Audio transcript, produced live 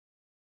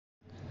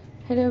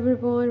Hello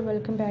everyone,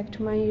 welcome back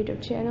to my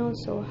YouTube channel.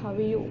 So how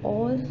are you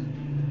all?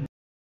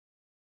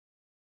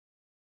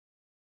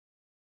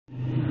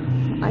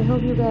 I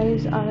hope you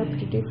guys are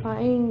pretty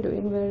fine,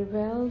 doing very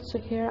well. So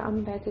here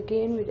I'm back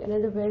again with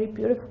another very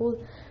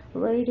beautiful,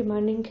 very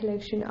demanding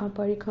collection of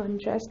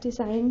Bodycon dress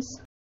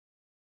designs.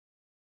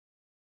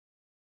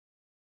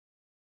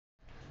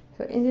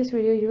 So in this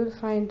video you will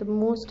find the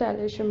most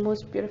stylish and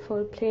most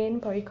beautiful plain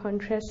Bodycon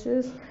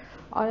dresses.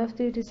 All of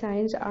the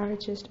designs are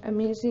just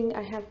amazing.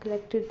 I have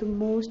collected the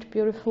most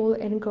beautiful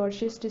and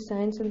gorgeous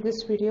designs in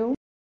this video.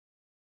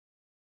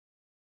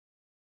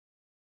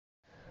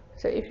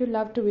 So if you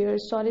love to wear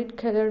solid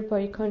colored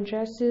bodycon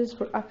dresses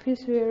for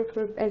office wear,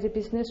 as a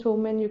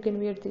businesswoman, you can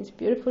wear these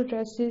beautiful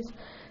dresses.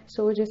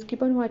 So just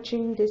keep on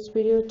watching this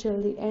video till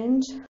the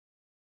end.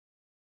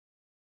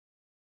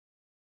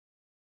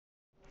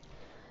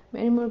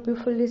 Many more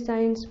beautiful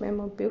designs, many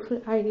more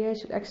beautiful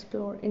ideas to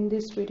explore in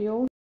this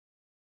video.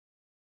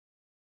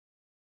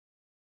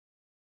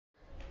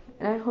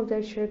 And I hope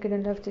that you're gonna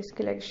love this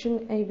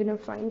collection and you're gonna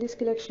find this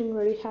collection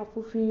very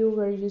helpful for you,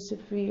 very useful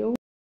for you.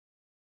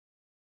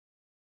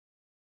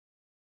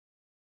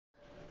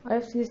 All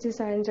of these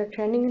designs are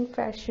trending in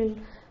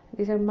fashion.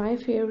 These are my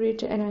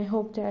favorite and I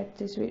hope that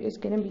this video is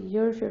gonna be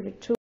your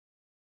favorite too.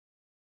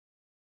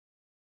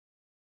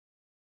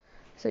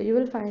 So you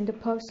will find the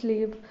puff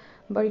sleeve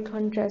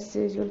bodycon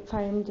dresses, you'll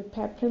find the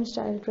peplum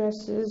style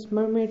dresses,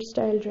 mermaid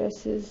style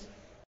dresses.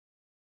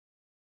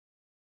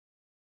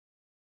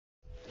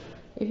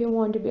 If you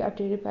want to be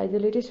updated by the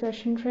latest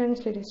fashion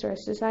trends, latest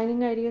dress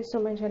designing ideas, so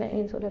my channel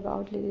is all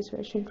about latest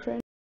fashion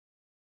trends.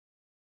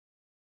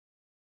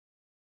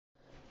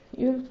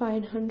 You will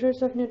find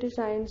hundreds of new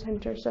designs,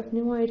 hundreds of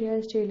new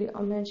ideas daily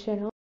on my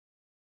channel.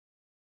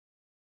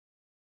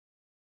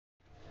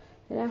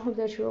 And I hope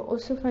that you will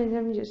also find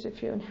them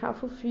useful and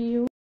helpful for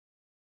you.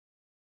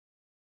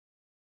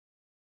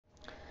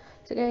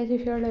 So guys,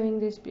 if you are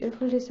loving these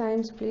beautiful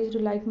designs, please do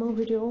like my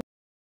video.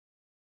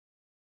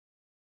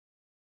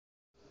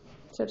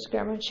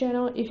 Subscribe my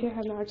channel if you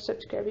have not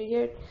subscribed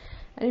yet,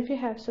 and if you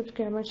have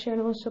subscribed my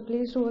channel, so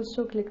please do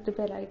also click the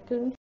bell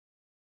icon.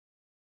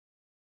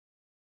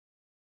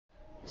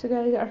 So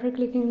guys, after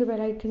clicking the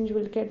bell icon, you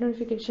will get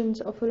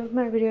notifications of all of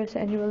my videos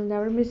and you will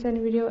never miss any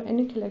video,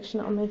 any collection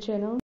on my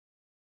channel.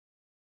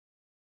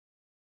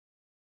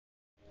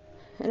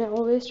 And I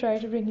always try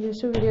to bring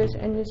useful videos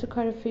and useful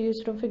content for you,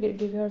 so don't forget to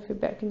give your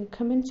feedback in the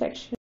comment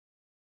section.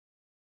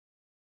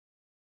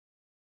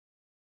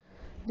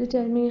 Do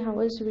tell me how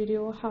was the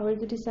video, how are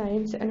the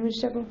designs, and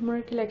which type of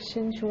more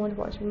collections you want to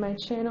watch on my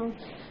channel,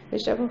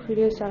 which type of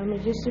videos are more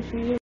useful for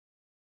you.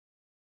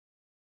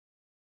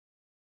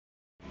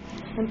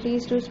 And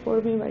please do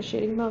support me by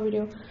sharing my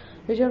video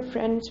with your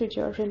friends, with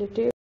your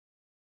relatives.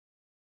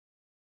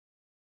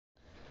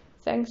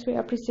 Thanks for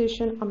your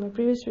appreciation on my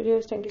previous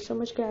videos. Thank you so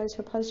much guys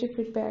for positive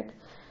feedback.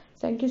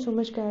 Thank you so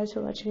much guys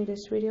for watching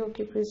this video.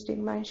 Keep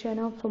visiting my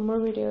channel for more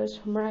videos,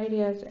 for more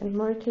ideas and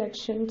more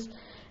collections.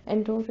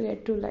 And don't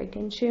forget to like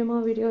and share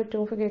my video.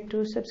 Don't forget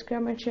to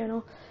subscribe my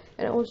channel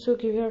and also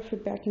give your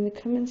feedback in the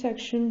comment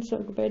section. So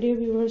goodbye dear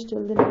viewers,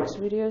 till the next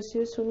video. See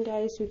you soon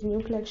guys with a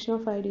new collection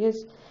of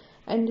ideas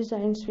and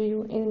designs for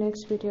you in the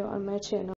next video on my channel.